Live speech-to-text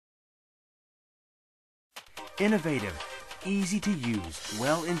Innovative, easy to use,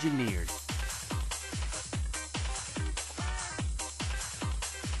 well engineered.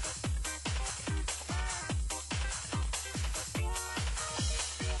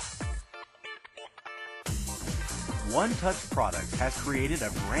 One-Touch Products has created a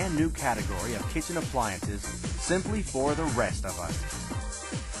brand new category of kitchen appliances simply for the rest of us.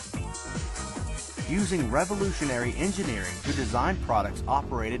 Using revolutionary engineering to design products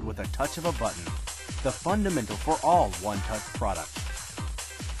operated with a touch of a button, the fundamental for all One-Touch products.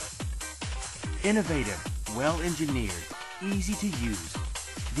 Innovative, well-engineered, easy to use.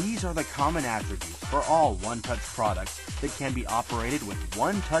 These are the common attributes for all One-Touch products that can be operated with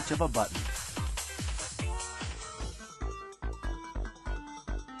one touch of a button.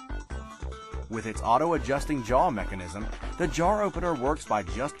 With its auto-adjusting jaw mechanism, the jar opener works by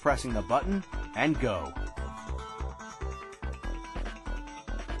just pressing the button and go.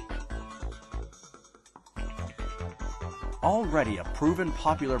 Already a proven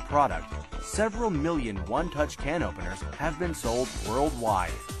popular product, several million One-Touch can openers have been sold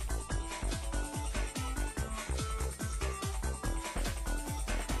worldwide.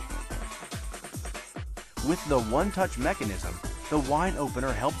 With the One-Touch mechanism, the wine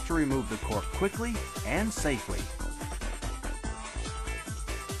opener helps to remove the cork quickly and safely.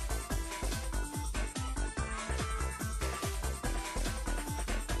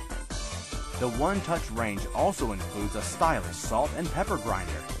 The One-Touch range also includes a stylish salt and pepper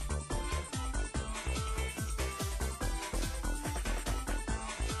grinder.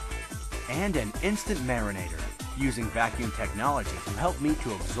 And an instant marinator, using vacuum technology to help meat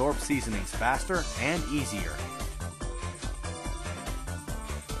to absorb seasonings faster and easier.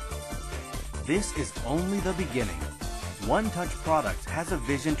 This is only the beginning. One-Touch Products has a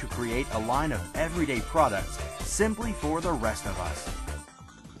vision to create a line of everyday products simply for the rest of us.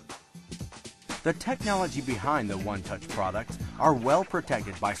 The technology behind the One-Touch products are well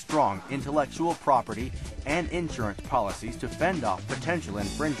protected by strong intellectual property and insurance policies to fend off potential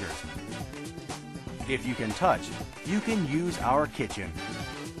infringers. If you can touch, you can use our kitchen.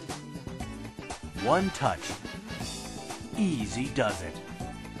 One-Touch. Easy does it.